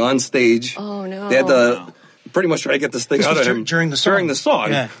choking on stage. Oh, no. They had to pretty much try to get this thing out of him. During the song. During the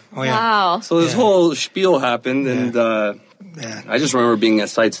song. Yeah. Oh, yeah. Wow. So this whole spiel happened, and I just remember being at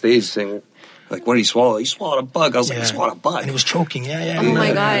side stage saying, like, what did he swallow? He swallowed a bug. I was like, he swallowed a bug. And he was choking. Yeah. Oh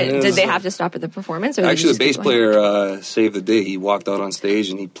my God. Did they have to stop at the performance? Or Actually, the bass player saved the day. He walked out on stage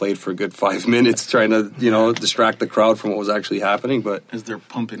and he played for a good 5 minutes trying to, distract the crowd from what was actually happening. But as they're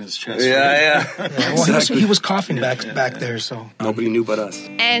pumping his chest. Yeah. Well, he was coughing back there, so. Nobody knew but us.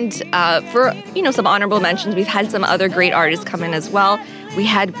 And for, some honorable mentions, we've had some other great artists come in as well. We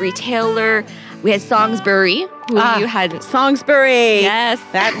had Brie Taylor. We had Songsbury, who you had. Songsbury. Yes.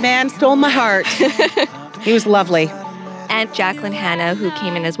 That man stole my heart. He was lovely. And Jacqueline Hanna, who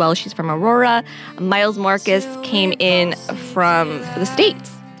came in as well. She's from Aurora. Miles Marcus came in from the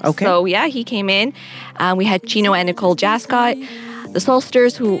States. Okay. So, yeah, he came in. We had Chino and Nicole Jascott, the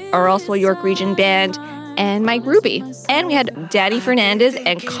Soulsters, who are also a York Region band, and Mike Ruby. And we had Daddy Fernandez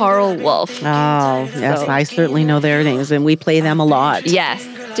and Carl Wolf. Oh, yes, I certainly know their names, and we play them a lot. Yes.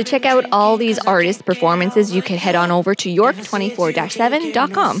 To check out all these artist performances, you can head on over to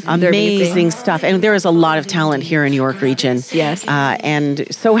york24-7.com. Amazing stuff. And there is a lot of talent here in York Region. Yes. And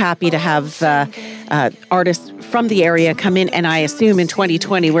so happy to have artists from the area come in. And I assume in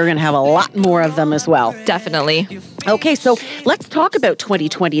 2020, we're going to have a lot more of them as well. Definitely. Okay, so let's talk about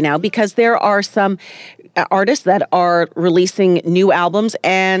 2020 now, because there are some artists that are releasing new albums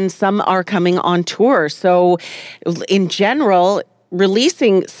and some are coming on tour. So in general,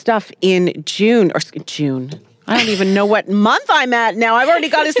 releasing stuff in June. I don't even know what month I'm at now. I've already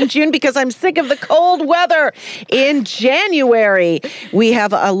got us in June because I'm sick of the cold weather. In January, we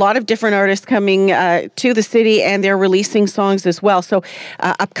have a lot of different artists coming to the city, and they're releasing songs as well. So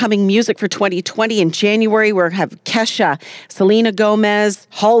upcoming music for 2020 in January, we have Kesha, Selena Gomez,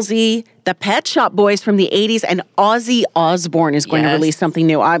 Halsey, the Pet Shop Boys from the 80s, and Ozzy Osbourne is going to release something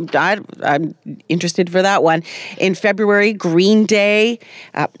new. I'm interested for that one. In February, Green Day,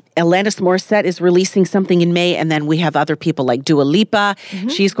 Alanis Morissette is releasing something in May, and then we have other people like Dua Lipa. Mm-hmm.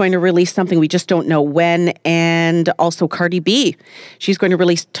 She's going to release something, we just don't know when, and also Cardi B. She's going to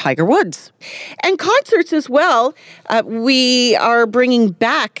release Tiger Woods. And concerts as well. We are bringing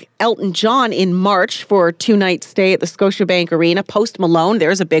back Elton John in March for a 2-night stay at the Scotiabank Arena. Post Malone,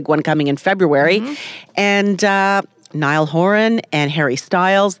 there's a big one coming in February. Mm-hmm. And Niall Horan and Harry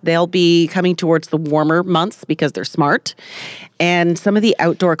Styles, they'll be coming towards the warmer months because they're smart. And some of the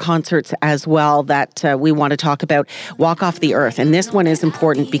outdoor concerts as well that we want to talk about. Walk Off the Earth. And this one is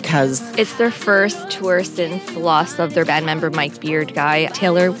important because it's their first tour since the loss of their band member Mike Beard Guy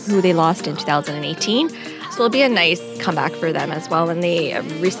Taylor, who they lost in 2018. So it'll be a nice comeback for them as well. And they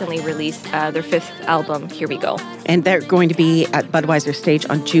recently released their 5th album, Here We Go. And they're going to be at Budweiser Stage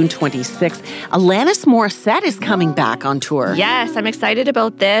on June 26th. Alanis Morissette is coming back on tour. Yes, I'm excited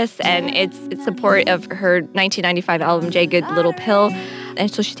about this. And it's support of her 1995 album, Jagged Little Pill. And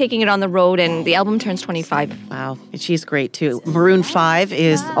so she's taking it on the road, and the album turns 25. Wow, and she's great too. Maroon 5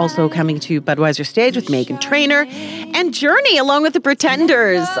 is also coming to Budweiser Stage with Meghan Trainor, and Journey along with the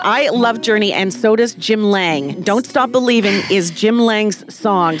Pretenders. I love Journey, and so does Jim Lang. Don't Stop Believing is Jim Lang's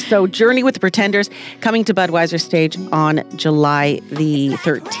song. So Journey with the Pretenders coming to Budweiser Stage on July the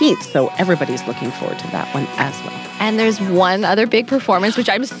 13th. So everybody's looking forward to that one as well. And there's one other big performance, which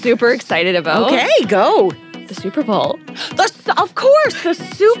I'm super excited about. Okay, go. The Super Bowl. Of course, the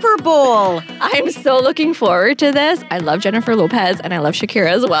Super Bowl. I'm so looking forward to this. I love Jennifer Lopez and I love Shakira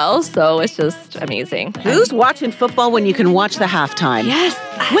as well, so it's just amazing. Who's watching football when you can watch the halftime? Yes.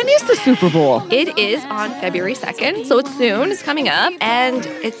 When is the Super Bowl? It is on February 2nd, so it's soon. It's coming up, and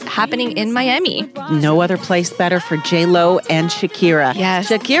it's happening in Miami. No other place better for J-Lo and Shakira. Yes.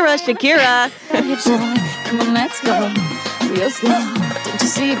 Shakira. Come on, let's go. Real slow. Don't you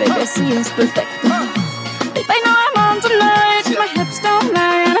see, baby, see us perfect. I know I'm on tonight. My hips don't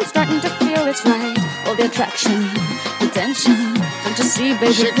lie, and I'm starting to feel it's right. All the attraction, the tension. Don't you see,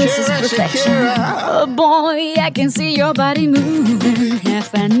 baby, Shakira, this is perfection. Oh boy, I can see your body moving,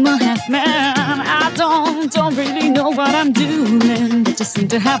 half animal, half man. I don't really know what I'm doing, but just seem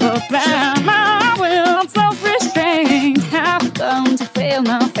to have a plan. My will, self-restraint, have come to fail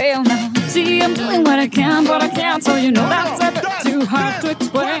now. See, I'm doing what I can, but I can't, so you know that's a bit too hard to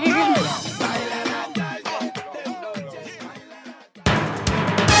explain.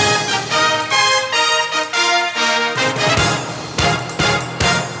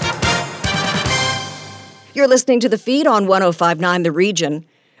 You're listening to The Feed on 105.9 The Region.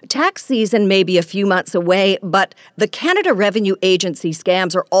 Tax season may be a few months away, but the Canada Revenue Agency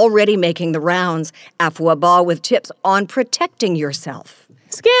scams are already making the rounds. Afua Ba with tips on protecting yourself.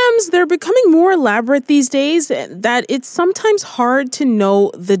 Scams, they're becoming more elaborate these days that it's sometimes hard to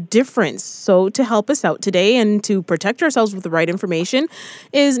know the difference. So to help us out today and to protect ourselves with the right information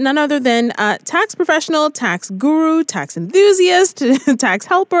is none other than tax professional, tax guru, tax enthusiast, tax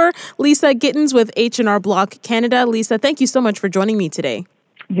helper, Lisa Gittins with H&R Block Canada. Lisa, thank you so much for joining me today.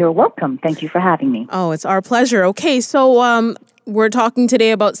 You're welcome. Thank you for having me. Oh, it's our pleasure. Okay, so we're talking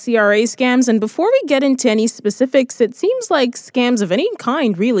today about CRA scams. And before we get into any specifics, it seems like scams of any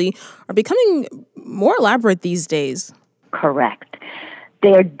kind, really, are becoming more elaborate these days. Correct.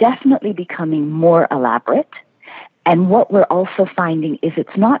 They are definitely becoming more elaborate. And what we're also finding is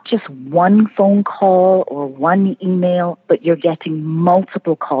it's not just one phone call or one email, but you're getting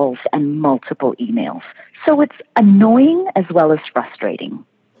multiple calls and multiple emails. So it's annoying as well as frustrating.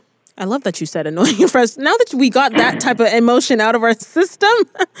 I love that you said annoying first. Now that we got that type of emotion out of our system,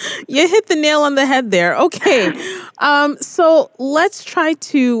 you hit the nail on the head there. Okay. So let's try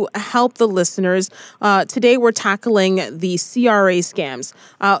to help the listeners. Today we're tackling the CRA scams.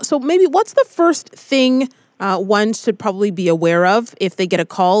 So maybe what's the first thing one should probably be aware of if they get a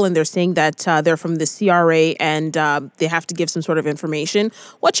call and they're saying that they're from the CRA and they have to give some sort of information?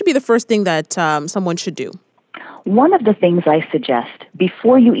 What should be the first thing that someone should do? One of the things I suggest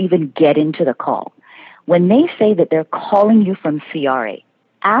before you even get into the call, when they say that they're calling you from CRA,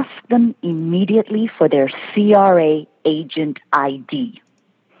 ask them immediately for their CRA agent ID.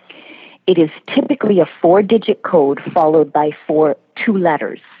 It is typically a 4-digit code followed by 2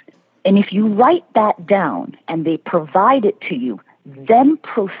 letters. And if you write that down and they provide it to you, then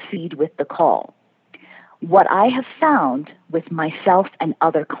proceed with the call. What I have found with myself and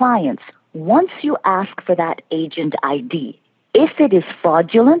other clients, once you ask for that agent ID, if it is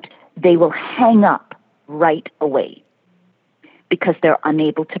fraudulent, they will hang up right away because they're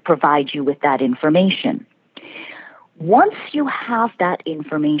unable to provide you with that information. Once you have that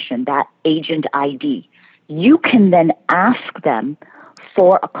information, that agent ID, you can then ask them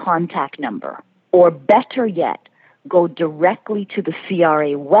for a contact number, or better yet, go directly to the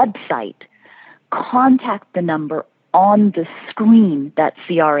CRA website, contact the number on the screen that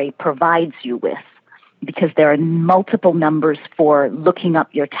CRA provides you with, because there are multiple numbers for looking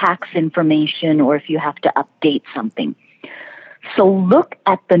up your tax information or if you have to update something. So look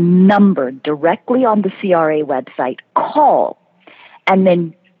at the number directly on the CRA website, call, and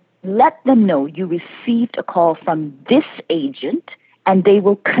then let them know you received a call from this agent and they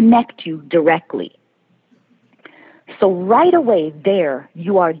will connect you directly. So right away there,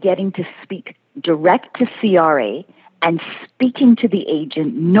 you are getting to speak direct to CRA and speaking to the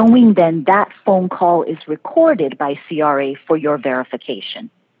agent, knowing then that phone call is recorded by CRA for your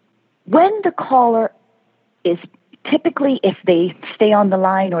verification. When the caller is typically, if they stay on the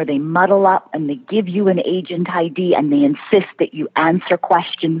line or they muddle up and they give you an agent ID and they insist that you answer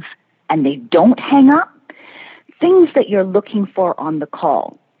questions and they don't hang up, things that you're looking for on the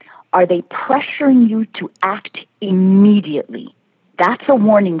call. Are they pressuring you to act immediately? That's a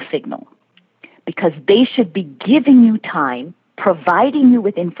warning signal, because they should be giving you time, providing you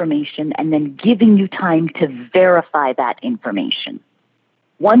with information, and then giving you time to verify that information.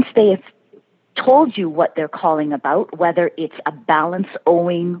 Once they have told you what they're calling about, whether it's a balance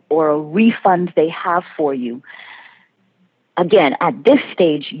owing or a refund they have for you, again, at this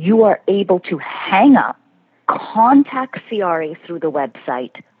stage, you are able to hang up, contact CRA through the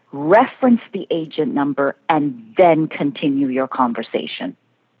website, reference the agent number, and then continue your conversation.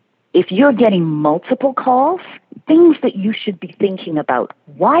 If you're getting multiple calls, things that you should be thinking about: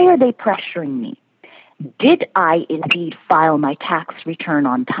 why are they pressuring me? Did I indeed file my tax return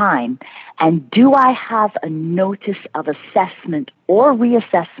on time? And do I have a notice of assessment or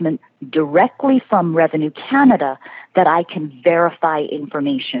reassessment directly from Revenue Canada that I can verify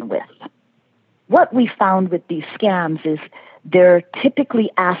information with? What we found with these scams is they're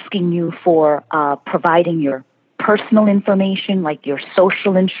typically asking you for providing your personal information, like your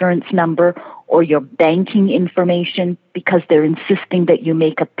social insurance number or your banking information, because they're insisting that you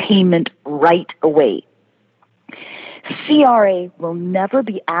make a payment right away. CRA will never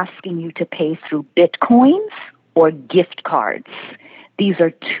be asking you to pay through Bitcoins or gift cards. These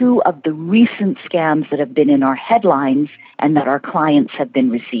are 2 of the recent scams that have been in our headlines and that our clients have been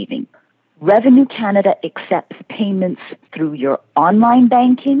receiving. Revenue Canada accepts payments through your online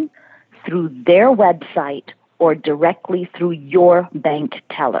banking, through their website, or directly through your bank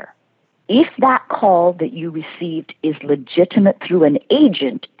teller. If that call that you received is legitimate through an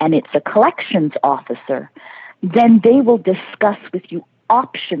agent and it's a collections officer, then they will discuss with you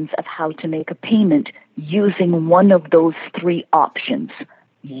options of how to make a payment using one of those 3 options: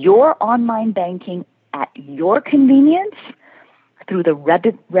 your online banking at your convenience, through the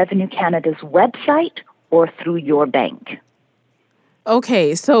Revenue Canada's website or through your bank.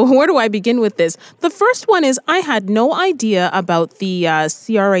 Okay, so where do I begin with this? The first one is I had no idea about the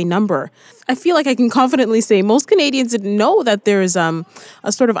CRA number. I feel like I can confidently say most Canadians didn't know that there's a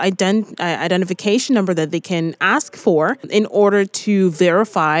sort of identification number that they can ask for in order to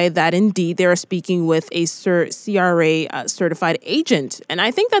verify that indeed they're speaking with a CRA certified agent. And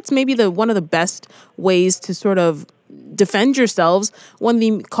I think that's maybe one of the best ways to sort of defend yourselves when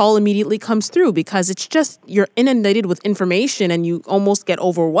the call immediately comes through, because it's just you're inundated with information and you almost get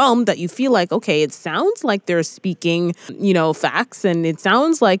overwhelmed that you feel like, okay, it sounds like they're speaking, facts, and it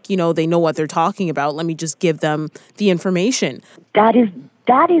sounds like, they know what they're talking about. Let me just give them the information. That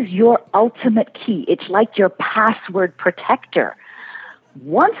is your ultimate key. It's like your password protector.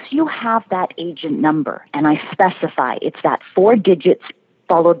 Once you have that agent number, and I specify it's that 4 digits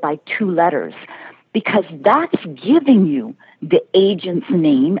followed by 2 letters, because that's giving you the agent's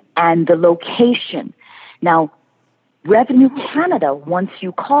name and the location. Now, Revenue Canada, once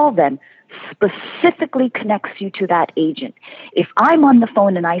you call them, specifically connects you to that agent. If I'm on the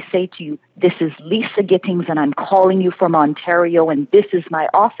phone and I say to you, this is Lisa Gittings and I'm calling you from Ontario and this is my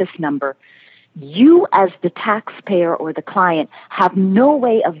office number, you as the taxpayer or the client have no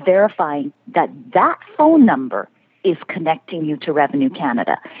way of verifying that that phone number is connecting you to Revenue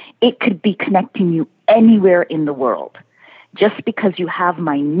Canada. It could be connecting you anywhere in the world. Just because you have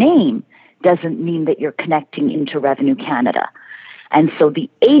my name doesn't mean that you're connecting into Revenue Canada. And so the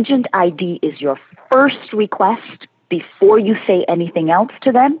agent ID is your first request before you say anything else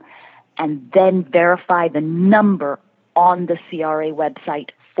to them, and then verify the number on the CRA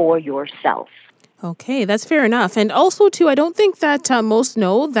website for yourself. Okay, that's fair enough. And also, too, I don't think that most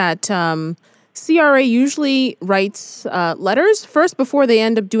know that CRA usually writes letters first before they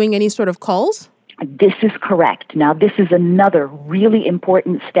end up doing any sort of calls? This is correct. Now, this is another really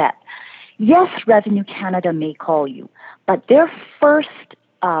important step. Yes, Revenue Canada may call you, but their first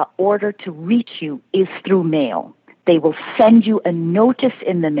order to reach you is through mail. They will send you a notice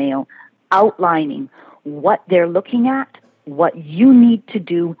in the mail outlining what they're looking at, what you need to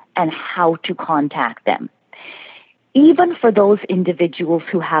do, and how to contact them. Even for those individuals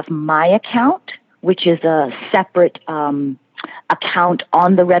who have My Account, which is a separate account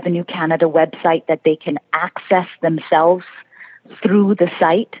on the Revenue Canada website that they can access themselves through the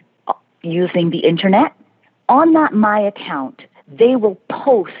site using the internet, on that My Account, they will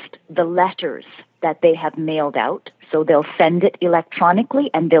post the letters that they have mailed out. So they'll send it electronically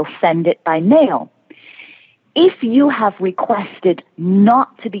and they'll send it by mail. If you have requested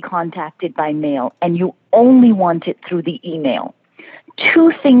not to be contacted by mail and you only want it through the email,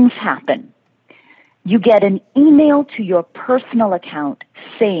 2 things happen. You get an email to your personal account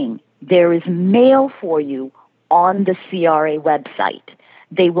saying there is mail for you on the CRA website.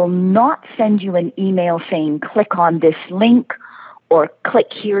 They will not send you an email saying click on this link or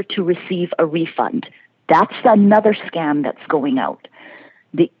click here to receive a refund. That's another scam that's going out.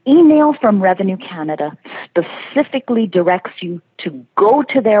 The email from Revenue Canada specifically directs you to go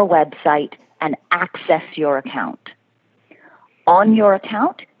to their website and access your account. On your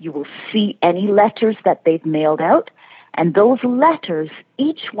account, you will see any letters that they've mailed out, and those letters,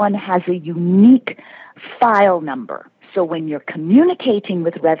 each one has a unique file number. So when you're communicating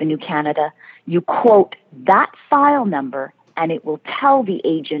with Revenue Canada, you quote that file number, and it will tell the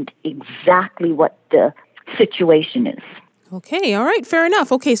agent exactly what the situation is. Okay, all right, fair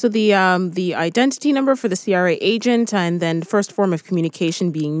enough. Okay, so the identity number for the CRA agent, and then first form of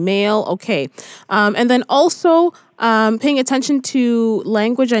communication being mail. Okay, and then also paying attention to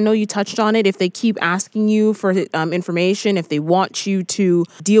language. I know you touched on it. If they keep asking you for information, if they want you to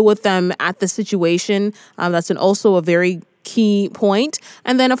deal with them at the situation, that's also a very key point.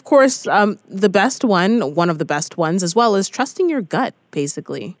 And then, of course, the best one of the best ones as well, is trusting your gut,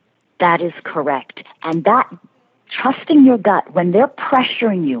 basically. That is correct, and that. Trusting your gut when they're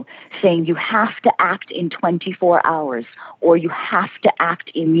pressuring you, saying you have to act in 24 hours or you have to act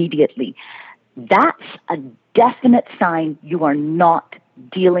immediately, that's a definite sign you are not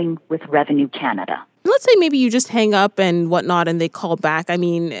dealing with Revenue Canada. Let's say maybe you just hang up and whatnot and they call back. I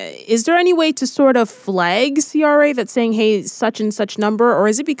mean, is there any way to sort of flag CRA that's saying, hey, such and such number? Or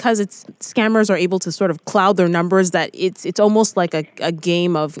is it because scammers are able to sort of cloud their numbers that it's almost like a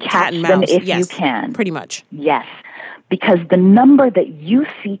game of cat and mouse? Catch them if you can. Pretty much. Yes, because the number that you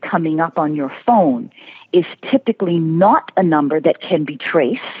see coming up on your phone is typically not a number that can be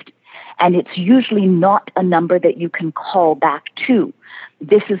traced, and it's usually not a number that you can call back to.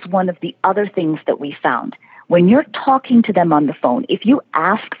 This is one of the other things that we found. When you're talking to them on the phone, if you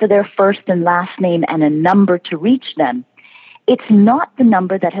ask for their first and last name and a number to reach them, It's not the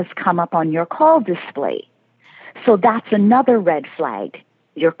number that has come up on your call display. So that's another red flag.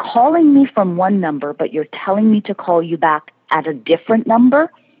 You're calling me from one number, but you're telling me to call you back at a different number.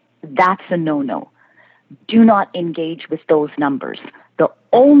 That's a no-no. Do not engage with those numbers. The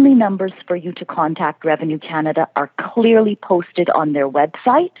only numbers for you to contact Revenue Canada are clearly posted on their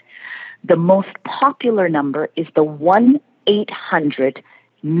website. The most popular number is the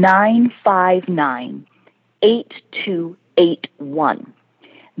 1-800-959-8281.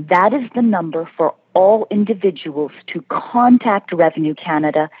 That is the number for all individuals to contact Revenue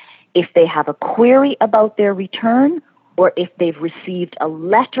Canada if they have a query about their return or if they've received a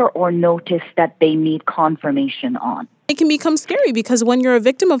letter or notice that they need confirmation on. It can become scary because when you're a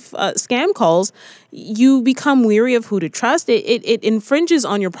victim of scam calls, you become weary of who to trust. It infringes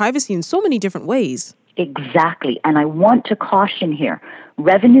on your privacy in so many different ways. Exactly. And I want to caution here,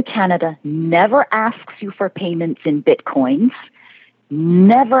 Revenue Canada never asks you for payments in Bitcoins,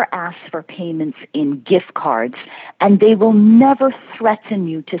 never asks for payments in gift cards, and they will never threaten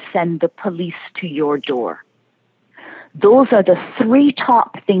you to send the police to your door. Those are the three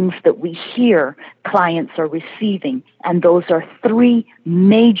top things that we hear clients are receiving, and those are three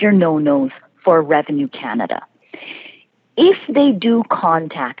major no-nos for Revenue Canada. If they do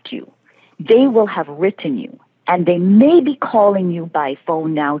contact you, they will have written you, and they may be calling you by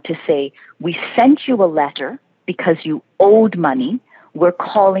phone now to say, we sent you a letter because you owed money. We're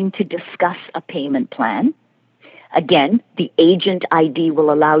calling to discuss a payment plan. Again, the agent ID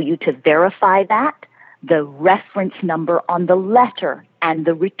will allow you to verify that. The reference number on the letter and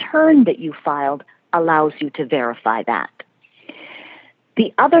the return that you filed allows you to verify that.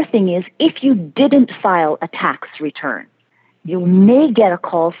 The other thing is, if you didn't file a tax return, you may get a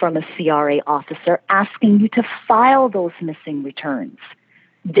call from a CRA officer asking you to file those missing returns.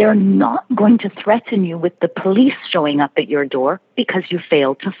 They're not going to threaten you with the police showing up at your door because you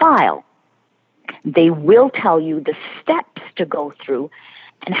failed to file. They will tell you the steps to go through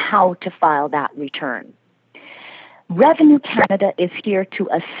and how to file that return. Revenue Canada is here to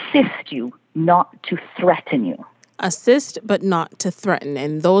assist you, not to threaten you. Assist, but not to threaten.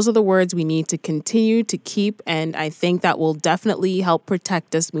 And those are the words we need to continue to keep. And I think that will definitely help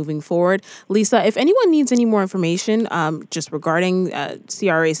protect us moving forward. Lisa, if anyone needs any more information just regarding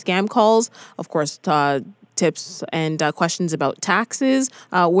CRA scam calls, of course, tips and questions about taxes,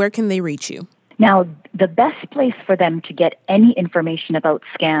 where can they reach you? Now, the best place for them to get any information about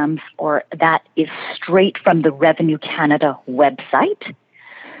scams or that is straight from the Revenue Canada website.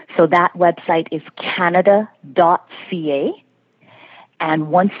 So that website is canada.ca. And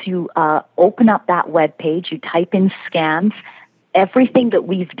once you open up that webpage, you type in scams, everything that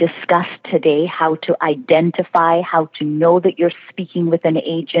we've discussed today, how to identify, how to know that you're speaking with an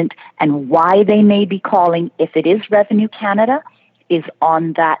agent and why they may be calling, if it is Revenue Canada, is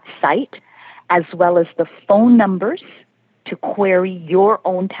on that site, as well as the phone numbers to query your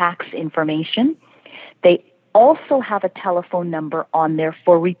own tax information. They also have a telephone number on there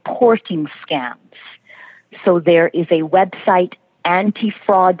for reporting scams. So there is a website,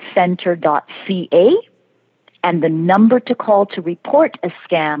 antifraudcenter.ca, and the number to call to report a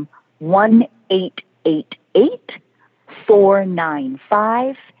scam,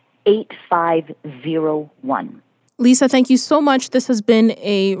 1-888-495-8501. Lisa, thank you so much. This has been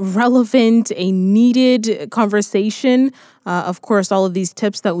a relevant, a needed conversation. Of course, all of these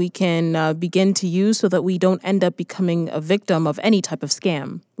tips that we can begin to use so that we don't end up becoming a victim of any type of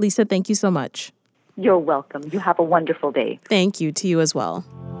scam. Lisa, thank you so much. You're welcome. You have a wonderful day. Thank you to you as well.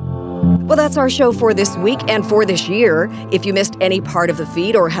 Well, that's our show for this week and for this year. If you missed any part of the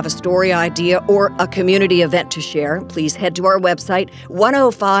feed or have a story idea or a community event to share, please head to our website,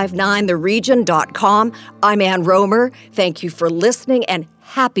 1059theregion.com. I'm Ann Romer. Thank you for listening and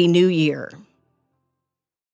Happy New Year.